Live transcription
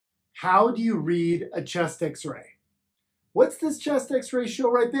How do you read a chest x-ray? What's this chest x-ray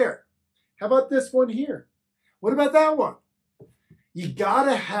show right there? How about this one here? What about that one? You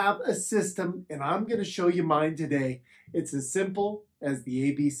gotta have a system, and I'm gonna show you mine today. It's as simple as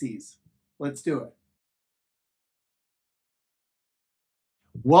the ABCs. Let's do it.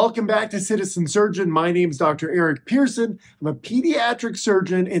 Welcome back to Citizen Surgeon. My name is Dr. Eric Pearson. I'm a pediatric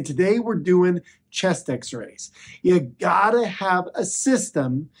surgeon, and today we're doing chest x-rays. You gotta have a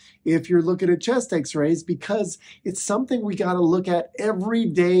system if you're looking at chest x-rays because it's something we gotta look at every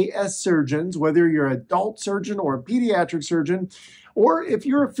day as surgeons, whether you're an adult surgeon or a pediatric surgeon, or if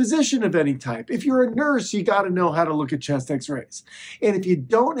you're a physician of any type. If you're a nurse, you gotta know how to look at chest x-rays. And if you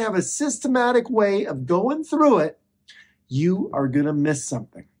don't have a systematic way of going through it, you are gonna miss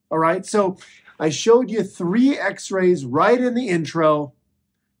something, all right? So I showed you 3 x-rays right in the intro.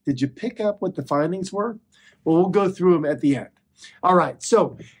 Did you pick up what the findings were? Well, we'll go through them at the end. All right,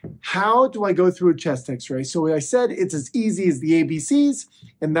 so how do I go through a chest x-ray? So I said it's as easy as the ABCs,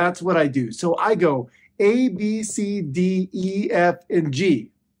 and that's what I do. So I go A, B, C, D, E, F, and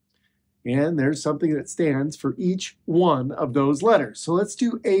G. And there's something that stands for each one of those letters. So let's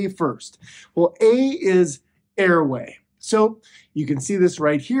do A first. Well, A is airway. So you can see this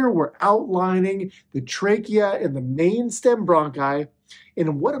right here. We're outlining the trachea and the main stem bronchi.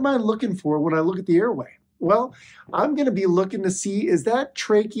 And what am I looking for when I look at the airway? Well, I'm going to be looking to see, is that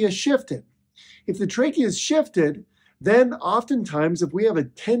trachea shifted? If the trachea is shifted, then oftentimes if we have a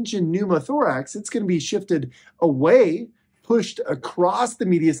tension pneumothorax, it's going to be shifted away, pushed across the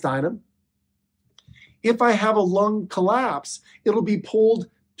mediastinum. If I have a lung collapse, it'll be pulled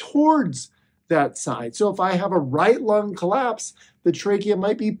towards that side. So if I have a right lung collapse, the trachea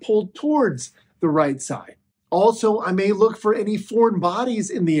might be pulled towards the right side. Also, I may look for any foreign bodies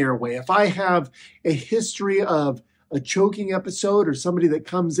in the airway. If I have a history of a choking episode or somebody that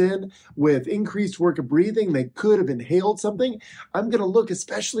comes in with increased work of breathing, they could have inhaled something, I'm going to look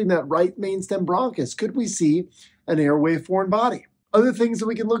especially in that right main stem bronchus. Could we see an airway foreign body? Other things that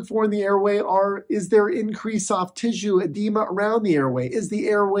we can look for in the airway are, is there increased soft tissue edema around the airway? Is the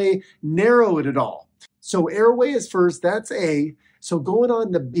airway narrowed at all? So airway is first, that's A. So going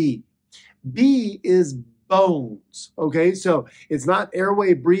on to B. B is bones, okay? So it's not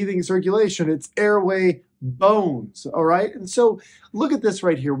airway breathing circulation, it's airway bones, all right? And so look at this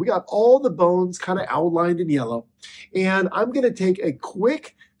right here. We got all the bones kind of outlined in yellow. And I'm gonna take a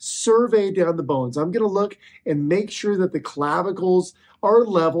quick survey down the bones. I'm going to look and make sure that the clavicles are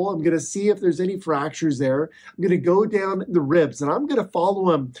level. I'm going to see if there's any fractures there. I'm going to go down the ribs and I'm going to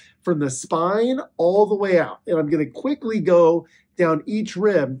follow them from the spine all the way out. And I'm going to quickly go down each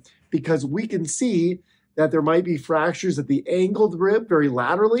rib because we can see that there might be fractures at the angled rib very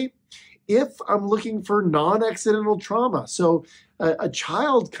laterally. If I'm looking for non-accidental trauma, so a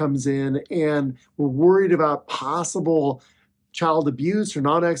child comes in and we're worried about possible child abuse or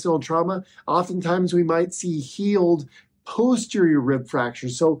non-accidental trauma, oftentimes we might see healed posterior rib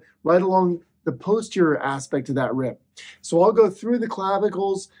fractures. So right along the posterior aspect of that rib. So I'll go through the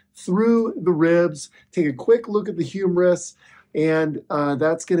clavicles, through the ribs, take a quick look at the humerus, and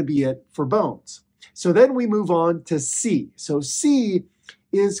that's going to be it for bones. So then we move on to C. So C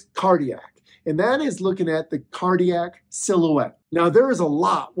is cardiac, and that is looking at the cardiac silhouette. Now, there is a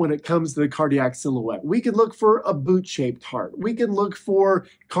lot when it comes to the cardiac silhouette. We can look for a boot-shaped heart. We can look for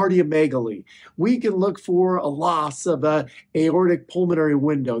cardiomegaly. We can look for a loss of an aortic pulmonary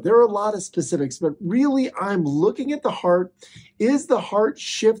window. There are a lot of specifics, but really I'm looking at the heart. Is the heart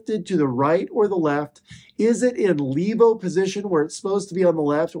shifted to the right or the left? Is it in levo position where it's supposed to be on the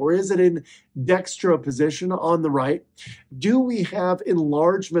left, or is it in dextro position on the right? Do we have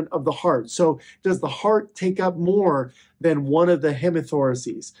enlargement of the heart? So does the heart take up more than one of the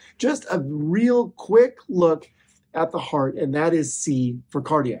hemithoraces? Just a real quick look at the heart, and that is C for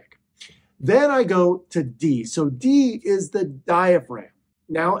cardiac. Then I go to D. So D is the diaphragm.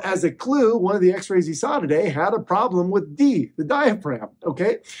 Now, as a clue, one of the x-rays you saw today had a problem with D, the diaphragm,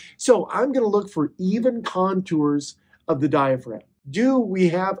 okay? So I'm gonna look for even contours of the diaphragm. Do we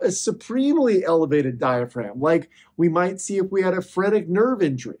have a supremely elevated diaphragm, like we might see if we had a phrenic nerve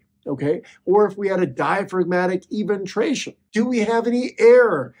injury? Okay, or if we had a diaphragmatic eventration. Do we have any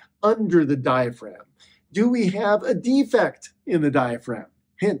air under the diaphragm? Do we have a defect in the diaphragm?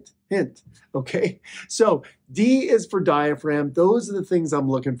 Hint, hint, okay? So D is for diaphragm. Those are the things I'm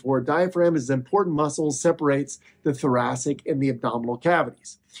looking for. Diaphragm is an important muscle, separates the thoracic and the abdominal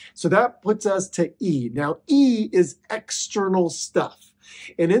cavities. So that puts us to E. Now E is external stuff.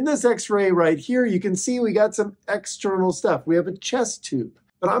 And in this x-ray right here, you can see we got some external stuff. We have a chest tube.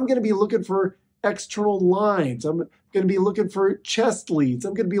 But I'm going to be looking for external lines. I'm going to be looking for chest leads.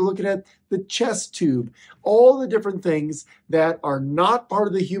 I'm going to be looking at the chest tube, all the different things that are not part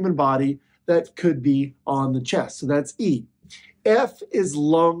of the human body that could be on the chest. So that's E. F is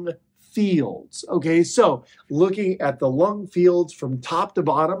lung fields. Okay, so looking at the lung fields from top to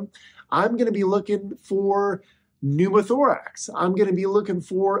bottom, I'm going to be looking for pneumothorax. I'm going to be looking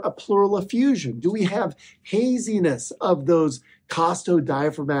for a pleural effusion. Do we have haziness of those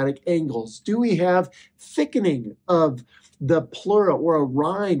costodiaphragmatic angles? Do we have thickening of the pleura or a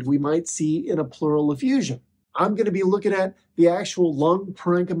rind we might see in a pleural effusion? I'm going to be looking at the actual lung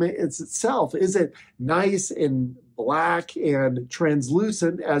parenchyma itself. Is it nice and black and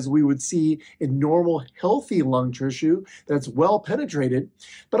translucent as we would see in normal healthy lung tissue that's well penetrated?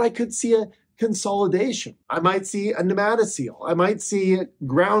 But I could see a consolidation. I might see a nematocele. I might see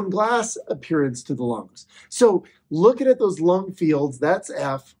ground glass appearance to the lungs. So looking at those lung fields, that's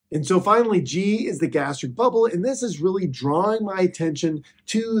F. And so finally, G is the gastric bubble, and this is really drawing my attention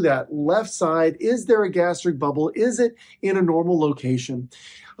to that left side. Is there a gastric bubble? Is it in a normal location?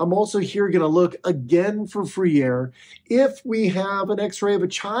 I'm also here going to look again for free air. If we have an x-ray of a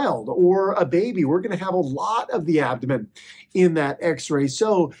child or a baby, we're going to have a lot of the abdomen in that x-ray.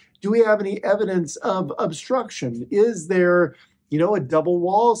 So do we have any evidence of obstruction? Is there, a double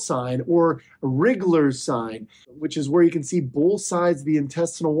wall sign or a Wriggler's sign, which is where you can see both sides of the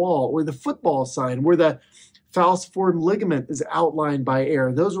intestinal wall, or the football sign where the falciform ligament is outlined by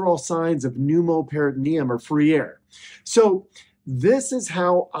air? Those are all signs of pneumoperitoneum or free air. So this is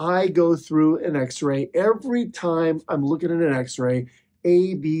how I go through an x-ray every time I'm looking at an x-ray.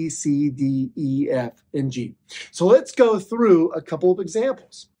 A, B, C, D, E, F, and G. So let's go through a couple of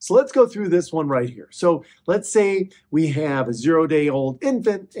examples. So let's go through this one right here. So let's say we have a 0-day-old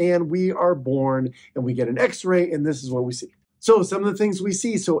infant and we are born and we get an x-ray and this is what we see. So some of the things we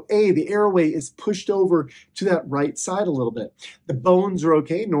see, so A, the airway is pushed over to that right side a little bit. The bones are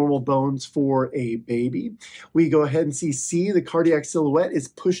okay, normal bones for a baby. We go ahead and see C, the cardiac silhouette is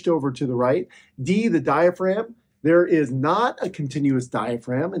pushed over to the right. D, the diaphragm. There is not a continuous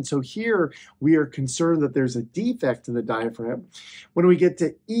diaphragm, and so here we are concerned that there's a defect in the diaphragm. When we get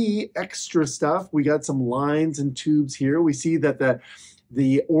to E, extra stuff, we got some lines and tubes here. We see that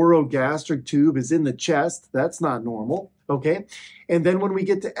the orogastric tube is in the chest. That's not normal, okay? And then when we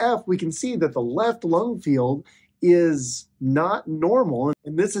get to F, we can see that the left lung field is not normal,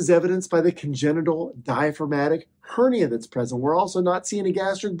 and this is evidenced by the congenital diaphragmatic hernia that's present. We're also not seeing a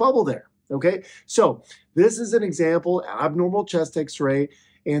gastric bubble there. Okay, so this is an example, abnormal chest x-ray,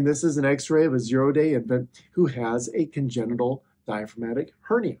 and this is an x-ray of a 0-day infant who has a congenital diaphragmatic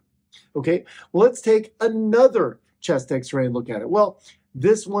hernia. Okay, well, let's take another chest x-ray and look at it. Well,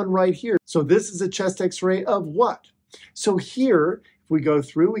 this one right here. So this is a chest x-ray of what? So here, if we go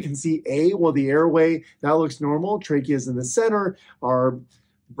through, we can see A, well, the airway, that looks normal. Trachea is in the center. Our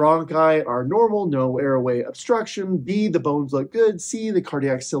bronchi are normal, no airway obstruction. B, the bones look good. C, the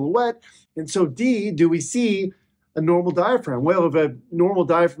cardiac silhouette. And so D, do we see a normal diaphragm? Well, we have a normal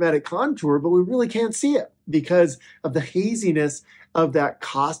diaphragmatic contour, but we really can't see it because of the haziness of that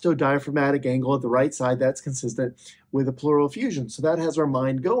costodiaphragmatic angle at the right side. That's consistent with a pleural effusion. So that has our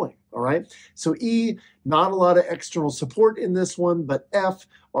mind going, all right? So E, not a lot of external support in this one, but F,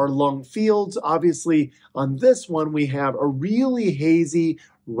 our lung fields. Obviously, on this one, we have a really hazy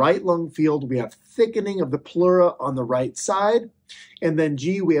right lung field. We have thickening of the pleura on the right side. And then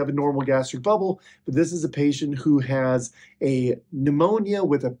G, we have a normal gastric bubble, but this is a patient who has a pneumonia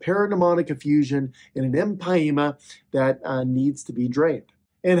with a parapneumonic effusion and an empyema that needs to be drained.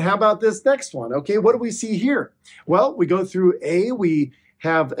 And how about this next one? Okay, what do we see here? Well, we go through A, we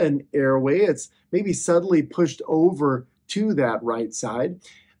have an airway. It's maybe subtly pushed over to that right side.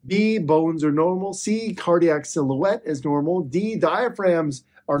 B, bones are normal. C, cardiac silhouette is normal. D, diaphragms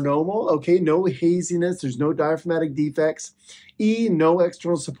are normal. Okay, no haziness. There's no diaphragmatic defects. E, no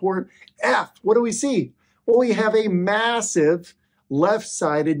external support. F, what do we see? Well, we have a massive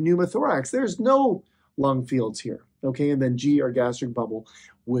left-sided pneumothorax. There's no lung fields here. Okay, and then G, our gastric bubble,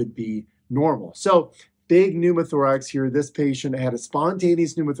 would be normal. So big pneumothorax here. This patient had a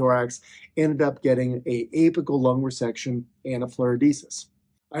spontaneous pneumothorax, ended up getting a apical lung resection and a pleurodesis.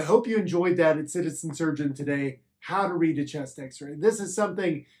 I hope you enjoyed that at Citizen Surgeon today, how to read a chest x-ray. This is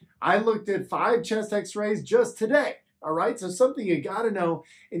something, I looked at 5 chest x-rays just today, all right? So something you gotta know,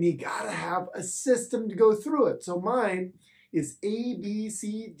 and you gotta have a system to go through it. So mine is A, B,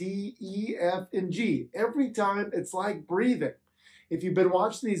 C, D, E, F, and G. Every time it's like breathing. If you've been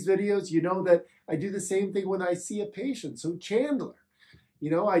watching these videos, you know that I do the same thing when I see a patient. So Chandler,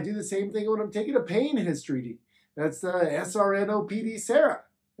 I do the same thing when I'm taking a pain history. That's the SRNOPD Sarah.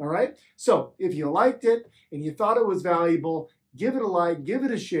 All right? So if you liked it and you thought it was valuable, give it a like, give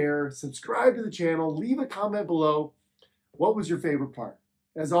it a share, subscribe to the channel, leave a comment below. What was your favorite part?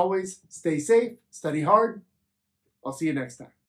 As always, stay safe, study hard. I'll see you next time.